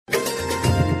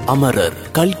அமரர்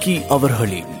கல்கி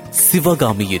அவர்களின்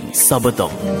சிவகாமியின்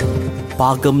சபதம்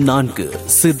பாகம் 4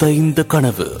 சிதைந்த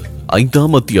கனவு.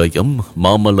 5ஆம் அத்தியாயம்.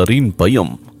 மாமல்லரின்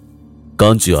பயம்.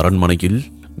 காஞ்சி அரண்மனையில்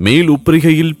மேல்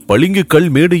உப்பரிகையில் பளிங்கு கல்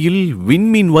மேடையில்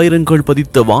விண்மீன் வைரங்கள்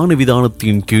பதித்த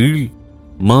வானவிதானத்தின் கீழ்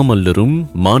மாமல்லரும்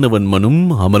மானவன்மனும்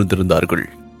அமர்ந்திருந்தார்கள்.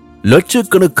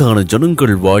 லட்சக்கணக்கான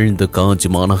ஜனங்கள் வாழ்ந்த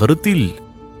காஞ்சி மாநகரத்தில்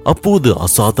அப்போது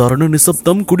அசாதாரண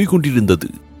நிசப்தம்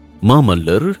குடிகொண்டிருந்தது.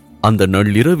 மாமல்லர் அந்த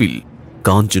நள்ளிரவில்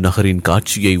காஞ்சி நகரின்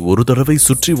காட்சியை ஒரு தடவை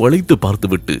சுற்றி வளைத்து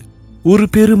பார்த்துவிட்டு ஒரு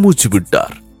பெருமூச்சு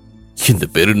விட்டார். இந்த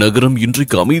பெருநகரம்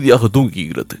இன்றைக்கு அமைதியாக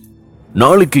தூங்குகிறது.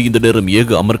 நாளைக்கு இந்த நேரம்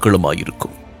ஏக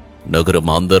அமர்க்களமாயிருக்கும். நகர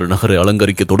மாந்தர் நகரை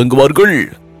அலங்கரிக்க தொடங்குவார்கள்.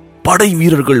 படை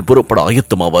வீரர்கள் புறப்பட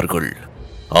ஆயத்தமாவார்கள்.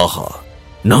 ஆஹா,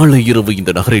 நாளை இரவு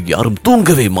இந்த நகரில் யாரும்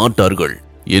தூங்கவே மாட்டார்கள்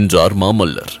என்றார்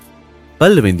மாமல்லர்.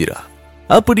 பல்லவேந்திரா,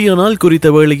 அப்படியானால் குறித்த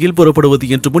வேளையில் புறப்படுவது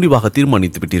என்று முடிவாக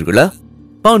தீர்மானித்து விட்டீர்களா?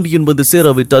 பாண்டியன் வந்து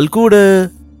சேராவிட்டால் கூட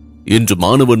என்று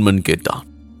மானவன்மன் கேட்டான்.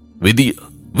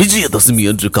 விஜயதசமி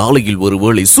அன்று காலையில்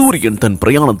ஒருவேளை சூரியன் தன்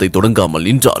பிரயாணத்தை தொடங்காமல்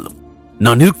நின்றாலும்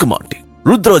நான் இருக்க மாட்டேன்.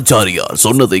 ருத்ராச்சாரியார்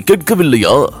சொன்னதை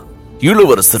கேட்கவில்லையா?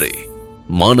 இளவரசரே,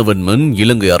 மானவன்மன்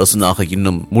இலங்கை அரசனாக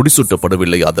இன்னும்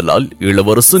முடிசூட்டப்படவில்லை. ஆதலால்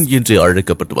இளவரசன் என்றே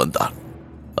அழைக்கப்பட்டு வந்தார்.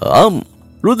 ஆம்,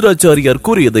 ருத்ராச்சாரியார்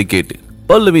கூறியதை கேட்டு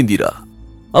பல்லவேந்திரா.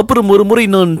 அப்புறம் ஒரு முறை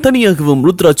நான் தனியாகவும்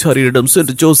ருத்ராச்சாரியரிடம்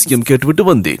சென்று ஜோசியம் கேட்டுவிட்டு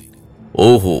வந்தேன்.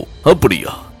 ஓஹோ,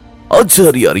 அப்படியா?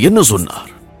 ஆச்சாரியார் என்ன சொன்னார்?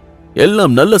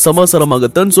 எல்லாம் நல்ல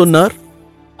சமாசாரமாகத்தான் சொன்னார்.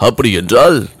 அப்படி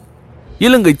என்றால்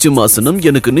இலங்கை சிம்மாசனம்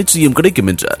எனக்கு நிச்சயம் கிடைக்கும்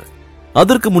என்றார்.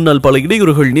 அதற்கு முன்னால் பல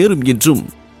இடையூறுகள் நேரும் என்றும்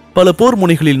பல போர்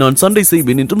முனைகளில் நான் சண்டை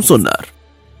செய்வேன் என்றும் சொன்னார்.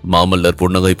 மாமல்லர்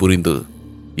புன்னகை புரிந்து,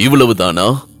 இவ்வளவுதானா,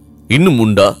 இன்னும்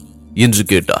உண்டா என்று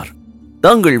கேட்டார்.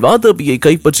 தாங்கள் வாதாபியை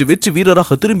கைப்பற்றி வெற்றி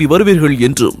வீரராக திரும்பி வருவீர்கள்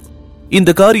என்றும் இந்த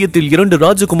காரியத்தில் 2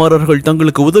 ராஜகுமாரர்கள்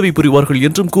தங்களுக்கு உதவி புரிவார்கள்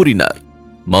என்றும் கூறினார்.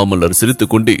 மாமல்லர்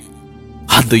சிரித்துக் கொண்டே,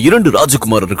 அந்த 2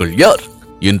 ராஜகுமாரர்கள் யார்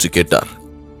என்று கேட்டார்.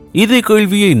 இதே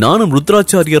கேள்வியை நானும்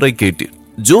ருத்ராச்சாரியரை கேட்டேன்.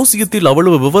 ஜோசியத்தில்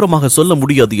அவ்வளவு விவரமாக சொல்ல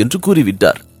முடியாது என்று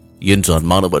கூறிவிட்டார் என்றான்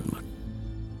மானவன்மன்.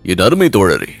 என் அருமை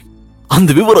தோழரே,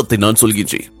 அந்த விவரத்தை நான்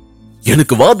சொல்கின்றேன்.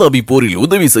 எனக்கு வாதாபி போரில்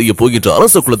உதவி செய்ய போகின்ற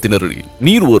அரச குலத்தினரில்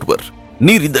நீர் ஒருவர்.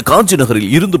 நீர் இந்த காஞ்சி நகரில்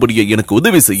இருந்தபடியே எனக்கு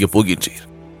உதவி செய்ய போகின்றீர்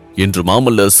என்று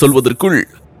மாமல்லர் சொல்வதற்குள்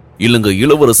இலங்கை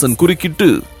இளவரசன் குறுக்கிட்டு,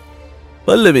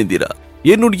 பல்லவேந்திரா,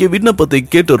 என்னுடைய விண்ணப்பத்தை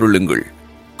கேட்டருளுங்கள்.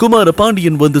 குமார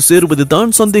பாண்டியன் வந்து சேருவது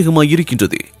தான்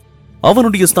சந்தேகமாயிருக்கின்றதே.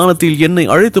 அவனுடைய ஸ்தானத்தில் என்னை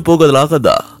அழைத்து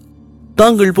போகலாகதா?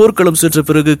 தாங்கள் போர்க்களம் சென்ற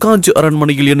பிறகு காஞ்சி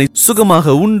அரண்மனையில் என்னை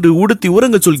சுகமாக உண்டு உடுத்தி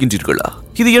உறங்க சொல்கின்றீர்களா?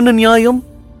 இது என்ன நியாயம்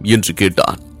என்று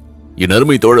கேட்டான். என்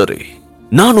அருமை தோழரே,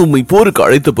 நான் உம்மை போருக்கு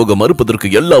அழைத்து போக மறுப்பதற்கு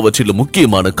எல்லாவற்றிலும்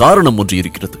முக்கியமான காரணம் ஒன்று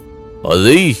இருக்கிறது.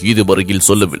 அதை இதுவரையில்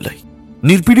சொல்லவில்லை.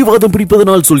 நீர் பிடிவாதம்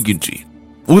பிடிப்பதனால் சொல்கின்றேன்.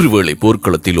 ஒருவேளை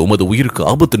போர்க்களத்தில் உமது உயிருக்கு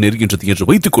ஆபத்து நேர்கின்றது என்று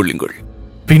வைத்துக் கொள்ளுங்கள்.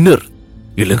 பின்னர்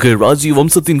இலங்கை ராஜ்ய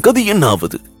வம்சத்தின் கதி என்ன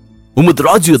ஆவது? உமது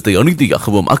ராஜ்யத்தை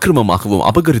அநீதியாகவும் அக்கிரமமாகவும்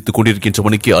அபகரித்துக்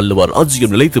கொண்டிருக்கின்றவனுக்கே அல்லவா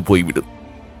ராஜ்யம் நிலைத்து போய்விடும்.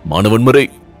 மாணவன்மரே,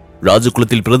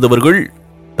 ராஜகுலத்தில் பிறந்தவர்கள்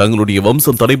தங்களுடைய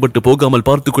வம்சம் தடைபட்டு போகாமல்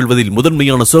பார்த்துக் கொள்வதில்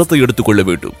முதன்மையான சிரத்தை எடுத்துக் கொள்ள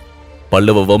வேண்டும்.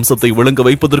 பல்லவ வம்சத்தை விளங்க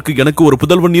வைப்பதற்கு எனக்கு ஒரு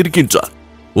புதல்வன் இருக்கின்றார்,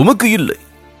 உமக்கு இல்லை.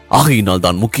 ஆகையினால்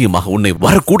தான் முக்கியமாக உன்னை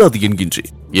வரக்கூடாது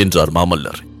என்கின்றேன் என்றார்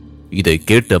மாமல்லர். இதை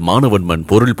கேட்ட மானவன்மன்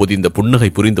பொருள் பொதிந்த புன்னகை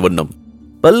புரிந்த வண்ணம்,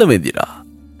 பல்லவேந்திரா,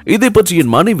 இதை பற்றி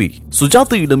என் மனைவி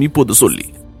சுஜாதையிடம் இப்போது சொல்லி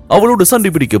அவளோடு சண்டை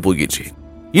பிடிக்கப் போகின்றேன்.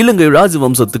 இலங்கை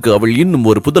ராஜவம்சத்துக்கு அவள் இன்னும்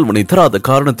ஒரு புதல்வனை தராத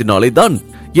காரணத்தினாலே தான்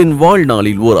என்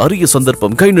வாழ்நாளில் ஓர் அரிய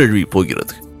சந்தர்ப்பம் கை நழுவி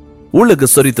போகிறது. உலக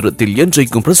சரித்திரத்தில்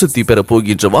என்றைக்கும் பிரசித்தி பெறப்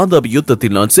போகின்ற வாதாபி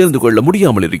யுத்தத்தில் நான் சேர்ந்து கொள்ள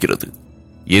முடியாமல் இருக்கிறது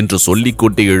என்று சொல்லிக்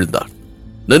கொண்டே எழுந்தான்.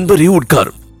 நண்பரே,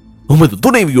 உட்காரும். உமது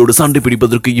துணைவியோடு சண்டை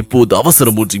பிடிப்பதற்கு இப்போது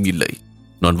அவசரம் ஒன்றும் இல்லை.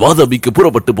 நான் வாதாபிக்கு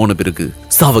புறப்பட்டு போன பிறகு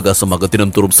சாவகாசமாக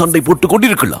தினம்தோறும் சண்டை போட்டுக்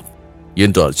கொண்டிருக்கலாம்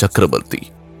என்றார் சக்கரவர்த்தி.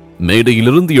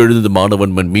 மேடையிலிருந்து எழுந்த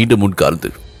மானவன்மன் மீண்டும் உட்கார்ந்து,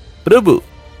 பிரபு,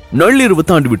 நள்ளிரவு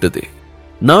தாண்டிவிட்டது.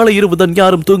 நாளை இரவுதான்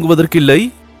யாரும் தூங்குவதற்கில்லை.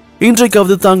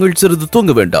 இன்றைக்காவது தாங்கள் சிறிது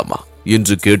தூங்க வேண்டாமா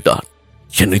என்று கேட்டார்.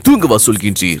 என்னை தூங்கவா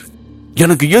சொல்கின்றீர்?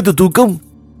 எனக்கு ஏது தூக்கம்?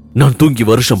 நான் தூங்கி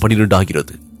வருஷம் 12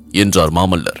 ஆகிறது என்றார்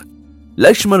மாமல்லர்.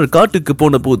 லட்சுமணர் காட்டுக்கு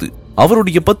போன போது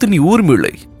அவருடைய பத்தினி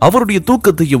ஊர்மிளை அவருடைய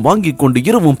தூக்கத்தையும் வாங்கிக் கொண்டு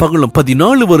இரவும் பகலும்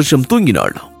 14 வருஷம்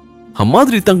தூங்கினாளாம்.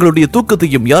 அம்மாதிரி தங்களுடைய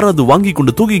தூக்கத்தையும் யாராவது வாங்கிக்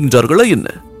கொண்டு தூங்குகின்றார்களா என்ன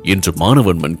என்று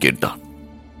மானவன்மன் கேட்டான்.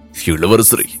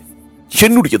 இளவரசரை,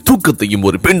 என்னுடைய தூக்கத்தையும்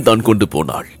ஒரு பெண் தான் கொண்டு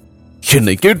போனாள்.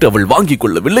 என்னை கேட்டு அவள் வாங்கிக்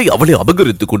கொள்ளவில்லை, அவளை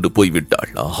அபகரித்துக் கொண்டு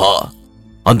போய்விட்டாள். ஆஹா,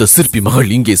 அந்த சிற்பி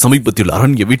மகள் இங்கே சமீபத்தில்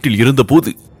அரண்ய வீட்டில் இருந்த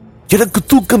போது எனக்கு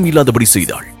தூக்கம் இல்லாதபடி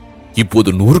செய்தாள். இப்போது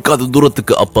 100 காத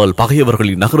தூரத்துக்கு அப்பால்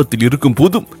பகையவர்களின் நகரத்தில் இருக்கும்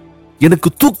போதும் எனக்கு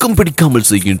தூக்கம் பிடிக்காமல்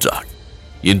செய்கின்றாள்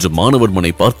என்று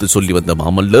மானவன்மனை பார்த்து சொல்லி வந்த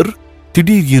மாமல்லர்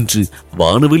திடீர் என்று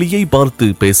வானவெளியை பார்த்து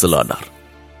பேசலானார்.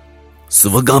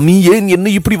 சிவகாமி, ஏன்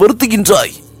என்னை இப்படி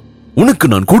வருத்துகின்றாய்? உனக்கு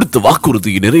நான் கொடுத்த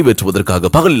வாக்குறுதியை நிறைவேற்றுவதற்காக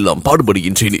பகலெல்லாம்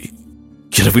பாடுபடுகின்றேனே.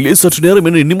 இரவிலே சற்று நேரம்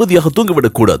என்னை நிம்மதியாக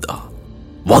தூங்கிவிடக் கூடாதா?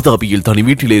 வாதாபியில் தனி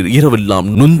வீட்டிலே இரவெல்லாம்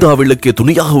நுந்தா விளக்கே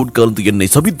துணையாக உட்கார்ந்து என்னை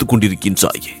சபித்துக்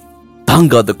கொண்டிருக்கின்றாயே.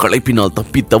 தாங்காத களைப்பினால்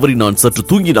தப்பி தவறி நான் சற்று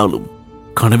தூங்கினாலும்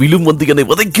கனவிலும் வந்து என்னை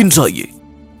வதைக்கின்றாயே.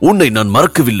 உன்னை நான்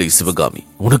மறக்கவில்லை சிவகாமி.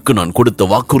 உனக்கு நான் கொடுத்த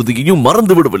வாக்குறுதியையும்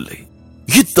மறந்து விடவில்லை.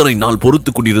 இத்தனை நாள்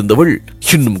பொறுத்துக் கொண்டிருந்தவள்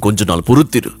இன்னும் கொஞ்ச நாள்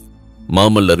பொறுத்திரு.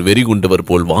 மாமல்லர் வெறி கொண்டவர்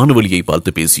போல் வானவலியை பார்த்து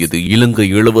பேசியது இலங்கை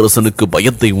இளவரசனுக்கு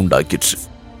பயத்தை உண்டாக்கிற்று.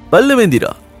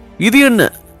 பல்லவேந்திரா, இது என்ன?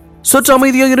 சற்று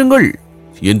அமைதியாக இருங்கள்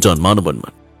என்றான்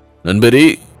மானவன்மன். நண்பரே,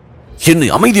 என்னை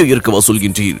அமைதியாக இருக்கவா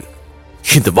சொல்கின்றீர்?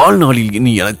 இந்த வாழ்நாளில்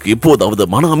இனி எனக்கு எப்போதாவது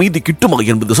மன அமைதி கிட்டுமா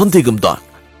என்பது சந்தேகம்தான்.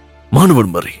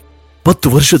 மானவன்மரே, 10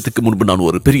 வருஷத்துக்கு முன்பு நான்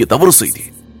ஒரு பெரிய தவறு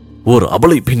செய்தேன். ஒரு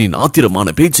அபலை பெண்ணின் ஆத்திரமான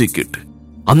பேச்சை கேட்டு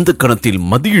அந்த கணத்தில்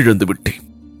மதியிழந்து விட்டேன்.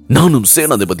 நானும்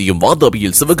சேனாதிபதியும்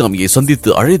வாதாபியில் சிவகாமியை சந்தித்து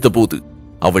அழைத்த போது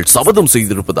அவள் சபதம்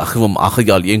செய்திருப்பதாகவும்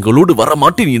ஆகையால் எங்களோடு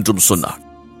வரமாட்டேன் என்றும் சொன்னாள்.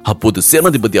 அப்போது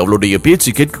சேனாதிபதி அவளுடைய பேச்சு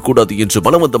கேட்கக்கூடாது என்று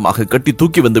பலவந்தமாக கட்டி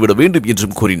தூக்கி வந்துவிட வேண்டும்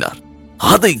என்றும் கூறினார்.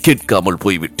 அதை கேட்காமல்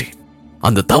போய்விட்டேன்.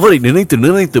 அந்த தவறை நினைத்து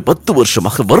நினைத்து 10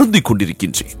 வருஷமாக வருந்திக்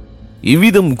கொண்டிருக்கின்றேன்.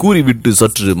 இவ்விதம் கூறிவிட்டு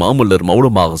சற்று மாமல்லர்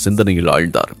மௌனமாக சிந்தனையில்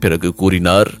ஆழ்ந்தார். பிறகு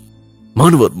கூறினார்,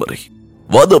 மானவர்மரை,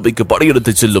 வாதாபிக்கு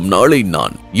படையெடுத்து செல்லும் நாளை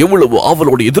நான் எவ்வளவு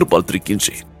ஆவலோடு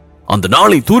எதிர்பார்த்திருக்கின்றேன். அந்த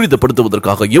நாளை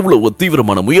தூரிதப்படுத்துவதற்காக எவ்வளவு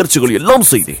தீவிரமான முயற்சிகள் எல்லாம்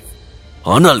செய்தேன்.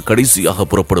 ஆனால் கடைசியாக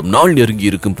புறப்படும் நாள் நெருங்கி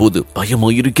இருக்கும் போது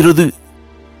பயமாயிருக்கிறது.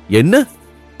 என்ன,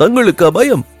 தங்களுக்கா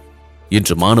பயம்?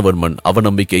 என்று மானவன்மன்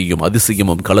அவநம்பிக்கையும்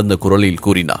அதிசயமும் கலந்த குரலில்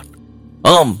கூறினார்.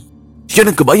 ஆம்,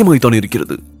 எனக்கு பயமாய்த்தான்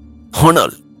இருக்கிறது.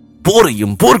 ஆனால்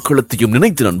போரையும் போர்க்களத்தையும்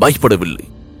நினைத்து நான் பயப்படவில்லை.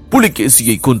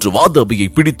 புலிகேசியை கொன்று வாதாபியை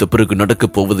பிடித்த பிறகு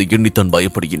நடக்கப் போவதை எண்ணித்தான்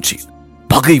பயப்படுகின்றேன்.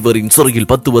 பகைவரின் சிறையில்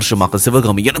 10 வருஷமாக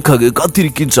சிவகாமி எனக்காக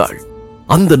காத்திருக்கின்றாள்.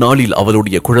 அந்த நாளில்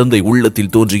அவளுடைய குழந்தை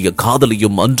உள்ளத்தில் தோன்றிய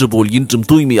காதலையும் அன்று போல் இன்றும்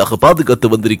தூய்மையாக பாதுகாத்து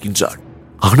வந்திருக்கின்றாள்.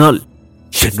 ஆனால்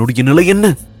என்னுடைய நிலை என்ன?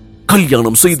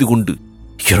 கல்யாணம் செய்து கொண்டு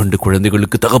 2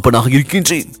 குழந்தைகளுக்கு தகப்பனாக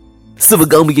இருக்கின்றேன்.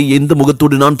 சிவகாமியை எந்த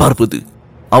முகத்தோடு நான் பார்ப்பது?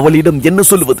 அவளிடம் என்ன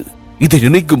சொல்வது? இதை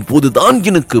நினைக்கும் போதுதான்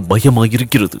எனக்கு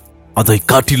பயமாயிருக்கிறது. அதை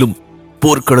காட்டிலும்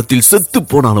போர்க்களத்தில் செத்து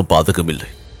போனாலும் பாதகமில்லை.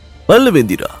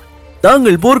 பல்லவேந்திரா,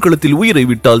 தாங்கள் போர்க்களத்தில் உயிரை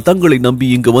விட்டால் தங்களை நம்பி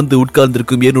இங்கு வந்து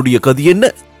உட்கார்ந்திருக்கும் என்னுடைய கதி என்ன?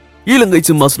 இலங்கை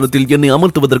சிம்மாசனத்தில் என்னை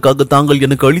அமர்த்துவதற்காக தாங்கள்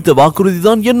எனக்கு அளித்த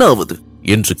வாக்குறுதிதான் என்ன ஆவது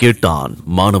என்று கேட்டான்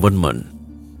மானவன்மன்.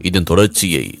 இதன்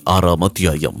தொடர்ச்சியை 6ஆம்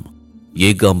அத்தியாயம்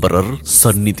ஏகாம்பரர்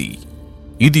சந்நிதி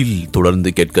இதில் தொடர்ந்து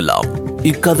கேட்கலாம்.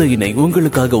 இக்கதையினை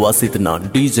உங்களுக்காக வாசித்து நான்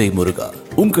DJ முருகா.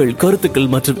 உங்கள்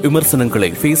கருத்துக்கள் மற்றும் விமர்சனங்களை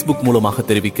Facebook மூலமாக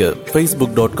தெரிவிக்க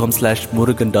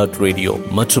facebook.com/murugan.radio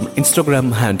மற்றும் Instagram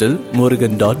ஹேண்டில்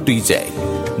murugan.dj.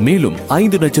 மேலும்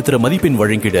 5 நட்சத்திர மதிப்பெண்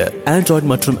வழங்கிட Android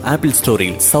மற்றும் Apple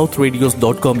ஸ்டோரில்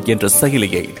southradios.com என்ற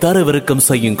செயலியை தரவிறக்கம்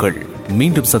செய்யுங்கள்.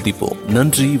 மீண்டும் சந்திப்போம்.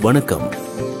 நன்றி, வணக்கம்.